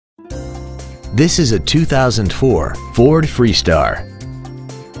This is a 2004 Ford Freestar.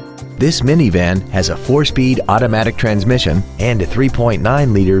 This minivan has a 4-speed automatic transmission and a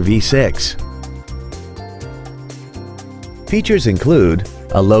 3.9-liter V6. Features include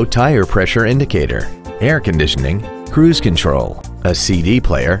a low tire pressure indicator, air conditioning, cruise control, a CD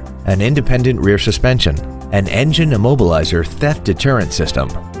player, an independent rear suspension, an engine immobilizer theft deterrent system,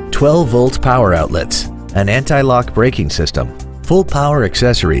 12-volt power outlets, an anti-lock braking system, full power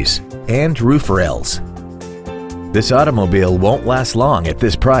accessories, and roof rails. This automobile won't last long at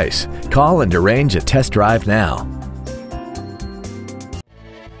this price. Call and arrange a test drive now.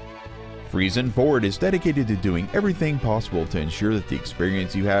 Friesen Ford is dedicated to doing everything possible to ensure that the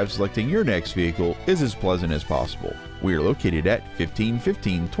experience you have selecting your next vehicle is as pleasant as possible. We are located at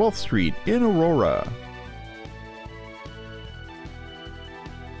 1515 12th Street in Aurora.